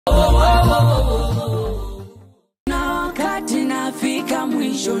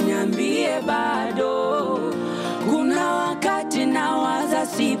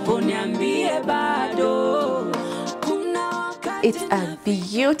It's a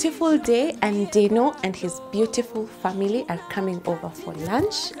beautiful day and DENNO and his beautiful family are coming over for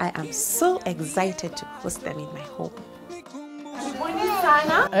lunch. I am so excited to host them in my home.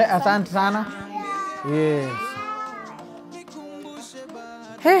 Asante sana. Yes.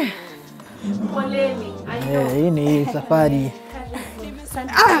 Hii ni safari.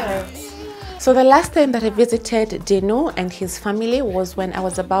 So the last time that I visited DENNO and his family was when I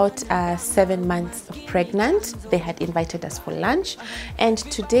was about 7 months pregnant. They had invited us for lunch, and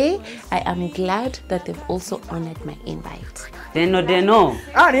today I am glad that they've also honored my invite. DENNO.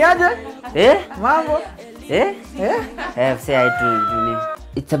 Ni aje? Mambo?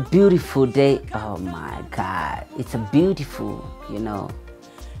 It's a beautiful day. Oh my God. It's a beautiful,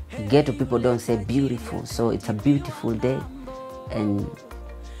 ghetto people don't say beautiful. So it's a beautiful day. And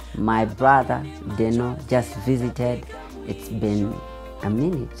my brother, DENNO, just visited. It's been a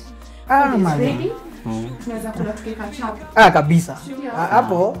minute. Ready? Kabisa.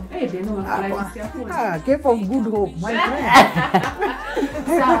 Hapo. Cape of Good Hope, my friend.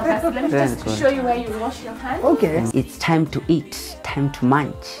 Let me just show you where you wash your hands. Okay. It's time to eat, time to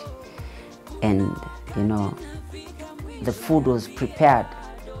munch. And, the food was prepared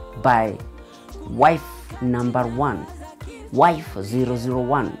by wife number 1, wife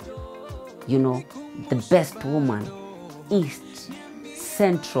 001. The best woman, East,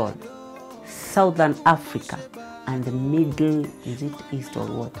 Central, Southern Africa, and the Middle, is it East or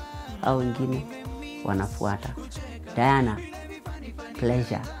what? Au wengine wanafuata. Diana,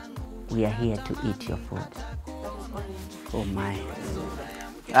 pleasure. We are here to eat your food. Oh my.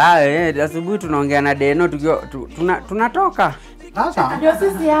 Asubuhi tunaongea na DENNO tunatoka. Sasa Ndio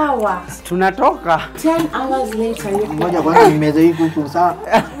sisi hawa. Tunatoka. 10 hours later. Ngoja kwanza nimeze hii kuku sawa.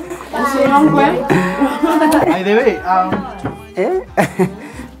 By the way,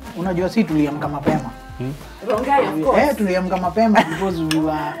 unajua sisi tuliamka mapema. Tuliamka mapema because we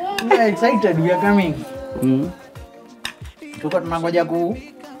were excited, we are coming. Tulikuwa tunangoja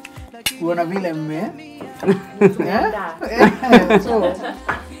kuona vile so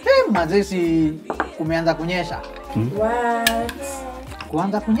mazesi kumeanza kunyesha. What?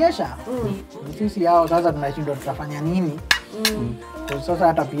 Kuanza kunyesha. Sisi hao sasa tunashindwa tutafanya nini? Sasa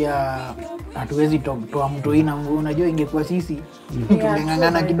hata pia hatuwezi toa mtu ina mvua. Unajua ingekuwa sisi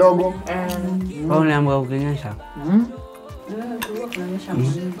tungeng'ang'ana kidogo. Unaamka ukinyesha.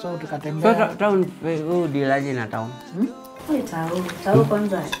 So tukatembea. So town dilaje na town. Tao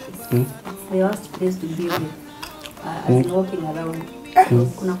kwanza. The worst place to be with. As walking around.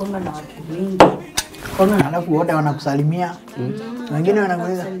 Kuna konga na watu wengi. Kona alafu wote wanakusalimia. Wengine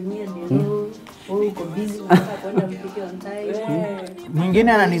wanakuuliza uko busy unataka kwenda mpike on time.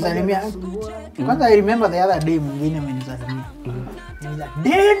 Mwingine ananisalimia. Kwanza I remember the other day mwingine amenisalimia.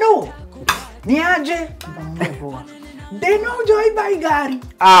 DENNO! Ni aje? Nikamwambia poa. DENNO hujai buy gari.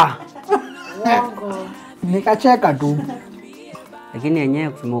 Nikacheka tu. Lakini yenyewe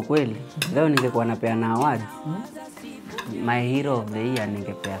kusema ukweli, leo ningekuwa napeana award. My hero of the year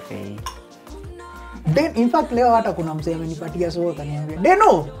ningepea Fei. Then in fact leo hata kuna msee amenipatia soka kaniambia,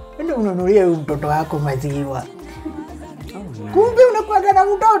 DENNO, ndio unanunulia huyu mtoto wako maziwa. Kumbe unakuwa na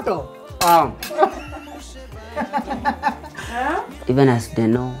mtoto? Even as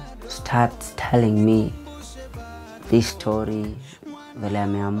DENNO starts telling me this story, vile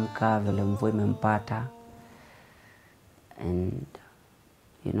ameamka, vile mvua imempata, and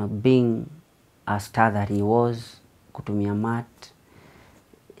being a star that he was, kutumia mat,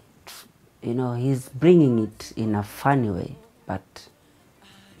 he's bringing it in a funny way, but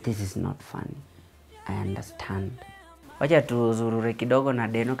this is not funny. I understand. Wacha tuzurure kidogo na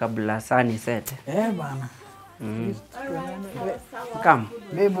DENNO kabla sani set. Bana. Come.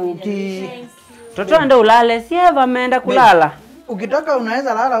 Bebu Toto ndo ulale, si Eva ameenda kulala. Ukitaka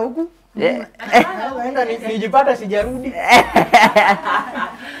unaweza lala huku. Naenda nijipata sijarudi.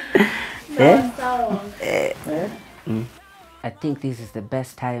 I think this is the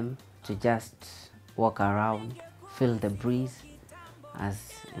best time to just walk around, feel the breeze, as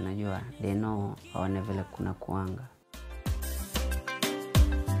unajua DENNO aone vile kuna kuanga.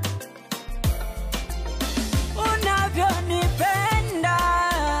 Unavyonipenda,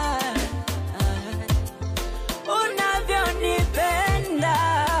 unavyonipenda,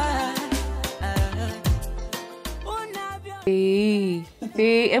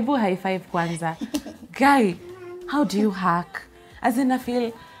 Ebu high five kwanza. Guy, how do you hack? As in I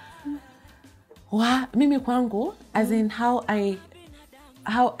feel, mimi kwangu, as in how I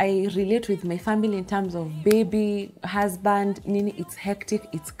relate with my family in terms of baby, husband, nini, it's hectic,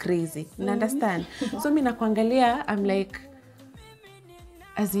 it's crazy. You understand? So mimi nakuangalia, I'm like,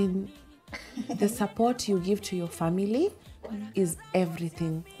 as in the support you give to your family, is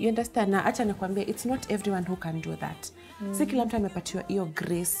everything. You understand? Na acha nakwambia, it's not everyone who can do that. Si kila mtu amepatiwa hiyo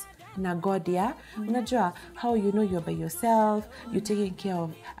grace na God, yeah? Unajua how you know you're by yourself, you're taking care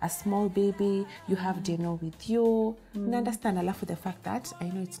of a small baby, you have DENNO with you. You understand? I love the fact that I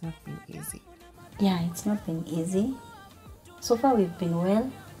know it's not been easy. Yeah, it's not been easy. So far we've been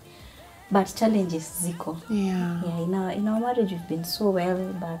well, but challenges ziko. Yeah. Yeah, in our marriage we've been so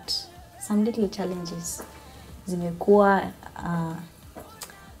well, but some little challenges zimekuwa.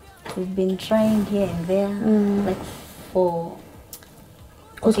 We've been trying here and there, like for.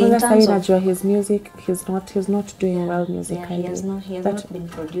 Because when I his music, he's not doing well musically. Yeah, he has not been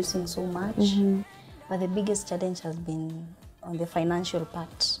producing so much. But the biggest challenge has been on the financial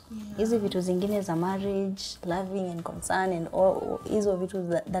part. Hizo vitu zingine za marriage, loving and concern and all hizo vitu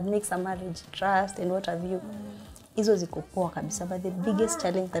that makes a marriage, trust and what have you. Hizo ziko poa kabisa, but the biggest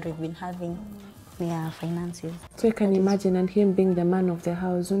challenge that we've been having are finances. So you can imagine, and him being the man of the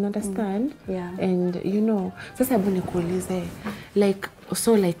house, you understand? Yeah. And you know, sasa hebu nikuulize, like,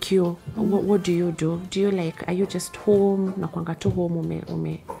 so like you, what do you do? Do you like, are you just home, nakuanga tu home,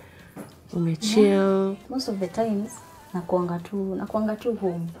 ume chill? Yeah. Most of the times, nakuanga tu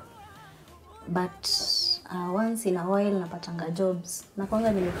home. But once in a while, napatanga jobs.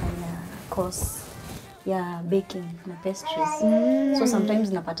 Nakuanga nimefanya course ya baking na pastries. So sometimes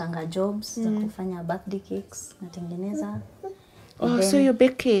napatanga jobs za kufanya birthday cakes, natengeneza. Oh, so you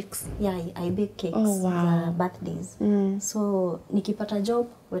bake cakes? Yeah, I bake cakes for birthdays. So nikipata job,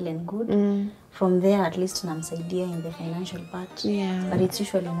 well and good. From there, at least namsaidia in the financial part. Yeah. But it's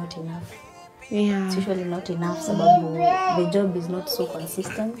usually not enough. Yeah. It's usually not enough sababu the job is not so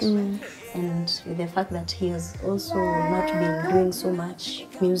consistent. And with the fact that he has also not been doing so much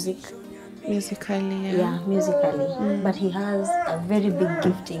musically, musically. But he has a very big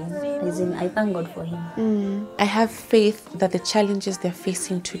gifting. As in, I thank God for him. I have faith that the challenges they're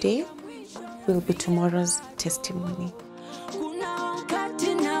facing today will be tomorrow's testimony.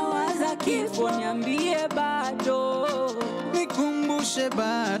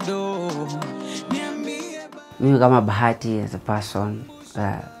 Mimi kama Bahati as a person,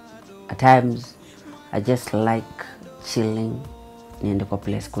 at times I just like chilling. Niende kwa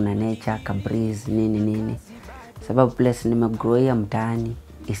place kuna nature, ka breeze, nini. Sababu place nimegrowia mtaani,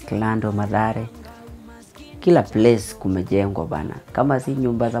 Eastlando, Mathare. Kila place kumejengwa bana. Kama si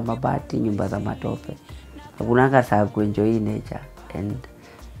nyumba za mabati, nyumba za matope. Hakunanga saa kuenjoy nature. And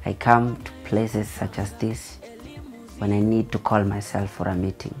I come to places such as this when I need to call myself for a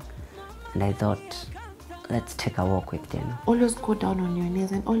meeting. And I thought, let's take a walk with them. Always go down on your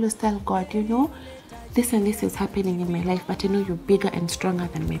knees and always tell God, you know, this and this is happening in my life, but I know you're bigger and stronger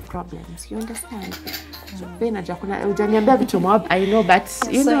than my problems. You understand? I know, but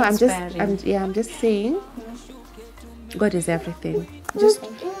you know, I'm just saying, God is everything. Just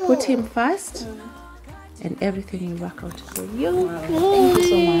put him first, and everything will work out for you. Thank you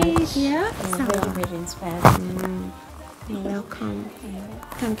so much. Yeah, Very, very inspiring. You're welcome.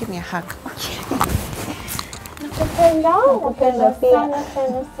 Come give me a hug.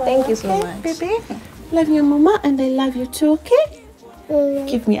 Thank you so much. Baby, love your mama and I love you too, okay?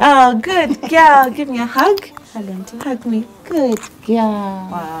 Give me, oh, good girl. Give me a hug. Hug me. Good girl.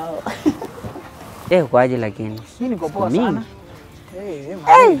 Wow. Kwaje lakini? Mimi niko poa sana.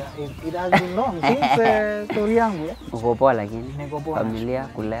 It has been long since story yangu. Uko poa lakini? Niko poa. Familia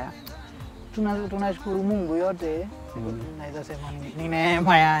kulea. Tunashukuru Mungu yote. Naweza sema ni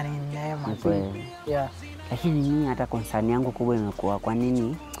neema, yani neema. Yeah. Lakini mimi hata concern yangu kubwa imekuwa kwa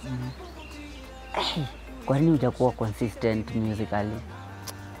nini? Kwa nini hujakuwa consistent musically?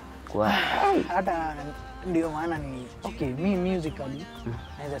 Kwa hata ndio maana ni mimi musically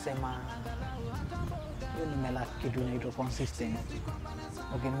naweza sema nimela kitu inaitwa consistent.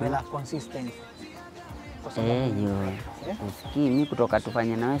 Nimela consistent. Usikii mimi kutoka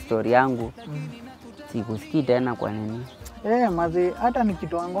tufanye nawe story yangu. Sikusikii tena kwa nini? Mazi hata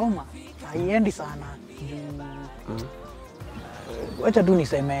nikitoa ngoma haiendi sana. Wacha tu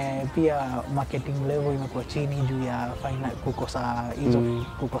niseme pia marketing level imekuwa chini juu ya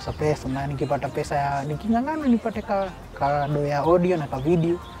kukosa pesa, na nikipata pesa nikingangana nipate kado ya audio na ka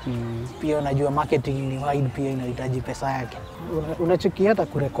video. Pia unajua marketing ni wide, pia inahitaji pesa yake. Unachokia hata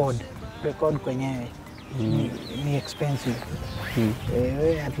record kwenyewe ni expensive.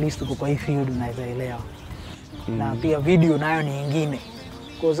 At least uko kwa hii field unaweza elewa. Na pia video nayo ni nyingine.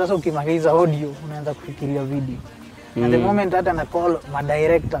 Kwa sasa ukimaliza audio unaanza kufikiria video. At the moment hata na call ma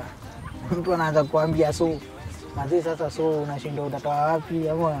director, mtu anaanza kuambia sasa unashinda utatoa wapi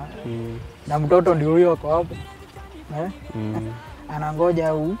ama na mtoto ndio huyo kwa hapo.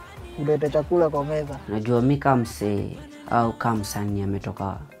 Anangoja ulete chakula kwa meza. Najua mimi kama msee au kama msanii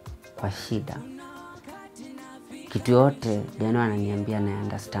ametoka kwa shida, kitu yote DENNO ananiambia na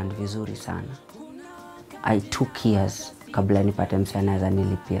understand vizuri sana. I took years kabla nipate msanii anaweza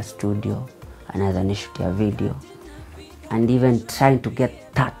nilipia studio, anaweza nishutia video, and even trying to get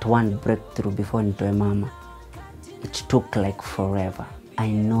that one breakthrough before nitoe mama, it took like forever.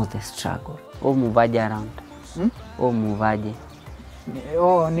 I know the struggle. Muvaje around? Muvaje?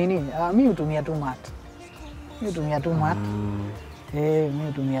 Nini? Mimi hutumia tu mat. Mimi hutumia tu mat. Mimi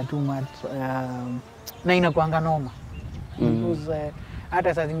hutumia tu mat. Na inakuanga noma. Because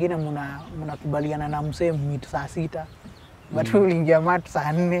hata saa zingine mnakubaliana na msee meet saa 6. But uliingia mat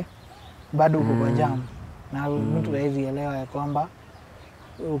saa 4 bado uko kwa jam. Na mtu hawezi elewa ya kwamba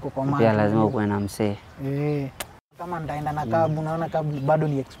uko kwa mat. Pia lazima uwe na msee. Kama nitaenda na kabu, naona kabu bado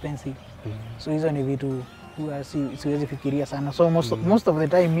ni expensive. So hizo ni vitu siwezi fikiria sana. So most of the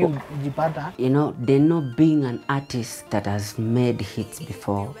time you jipata. You know, DENNO being an artist that has made hits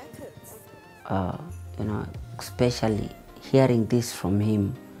before, you know, especially hearing this from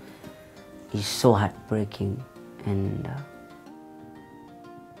him is so heartbreaking, and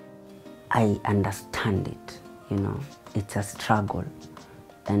I understand it. You know, it's a struggle,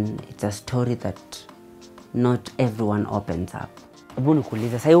 and it's a story that not everyone opens up. Hebu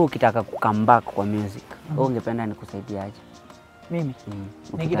nikuulize, sasa hivi ukitaka come back kwa music, wewe ungependa nikusaidiaje? Mimi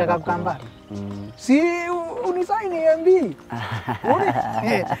nikitaka come back, si unisaini MB.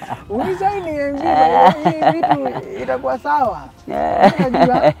 Unisaini MB, vitu itakuwa sawa.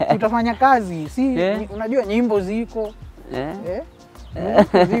 Unajua tutafanya kazi, si unajua nyimbo ziko.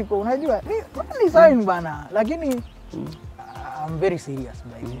 Ziko, unajua ni sign bana, lakini I'm very serious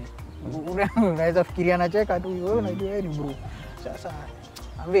by the way. Unaweza fikiria nacheka tu, wewe unajua ni bro. Sasa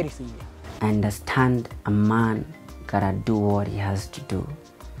I'm very serious. I understand a man gotta do what he has to do,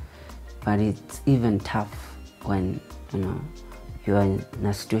 but it's even tough when, you know, you are in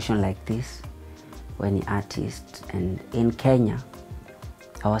a situation like this, when you're artist. And in Kenya,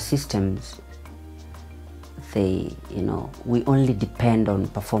 our systems, they, you know, we only depend on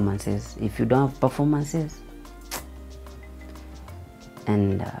performances. If you don't have performances,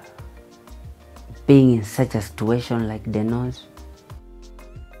 and being in such a situation like DENNO's,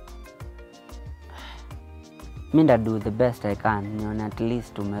 I do the best I can, you know, at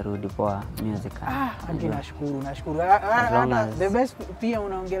least umerudi poa music. Nashukuru. The best pia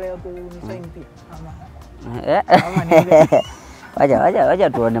unaongelea kunisign pia. Ama ni wacha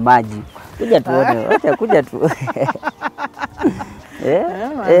tuone maji. Kuja tu.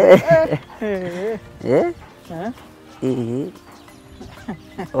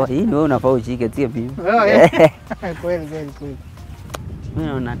 Hii ni wewe unafaa ushike sio mimi. Kweli. Mimi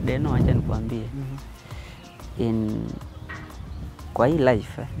naona DENNO, acha nikwambie. Kwa hii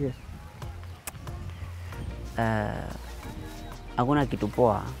life, yes. Hakuna kitu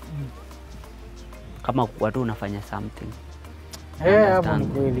poa kama kwa tu unafanya something. Hapo ni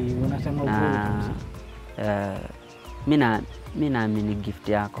kweli, unasema ukweli. Mimi naamini gift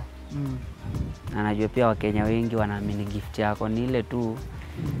yako. Na najua pia Wakenya wengi wanaamini gift yako, ni ile tu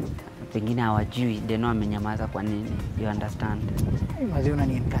pengine hawajui DENNO amenyamaza kwa nini. You understand? Mazi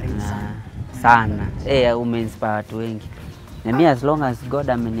unani-encourage sana. Umeinspire watu wengi. Na mimi as long as God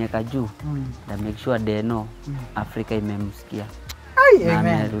ameniweka juu, na make sure DENNO Afrika imemsikia. Amen.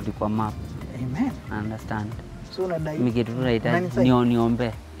 Amerudi kwa map. Amen. Understand? So unadai. Mimi kitu tunahitaji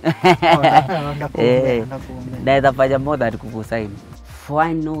niombe. Naweza fanya more than kukusign. For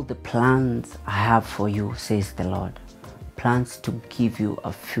I know the plans I have for you, says the Lord. Plans to give you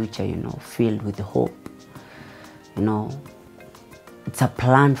a future, you know, filled with hope. You know, it's a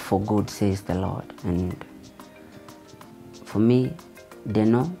plan for good, says the Lord. And for me,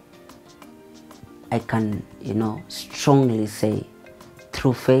 DENNO, I can, you know, strongly say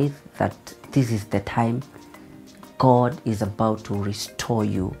through faith that this is the time God is about to restore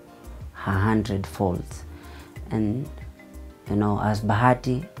you 100-fold. And, you know, as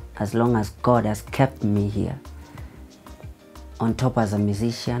Bahati, as long as God has kept me here, on top as a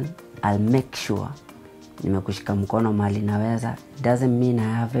musician, I'll make sure nimekushika mkono mali naweza. It doesn't mean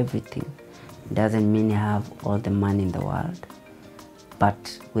I have everything. It doesn't mean I have all the money in the world.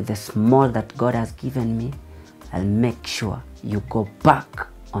 But with the small that God has given me, I'll make sure you go back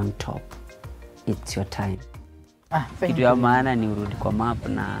on top. It's your time. Kitu ya maana ni urudi kwa map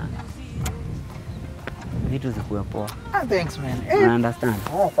na vitu zikuwe poa. Thanks man. You understand?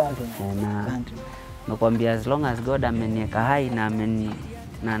 Asante. Nakwambia as long as God ameniweka hai na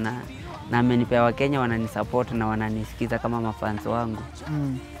amenipea Wakenya wananisupport na wananisikiza kama mafans wangu.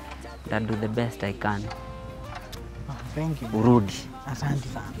 That do the best I can. Thank you. Urudi. Asante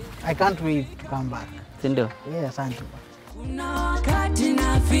sana. I can't wait to come back. Sindio? Yeah, asante. Kuna wakati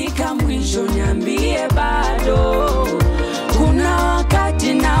nafika mwisho, niambie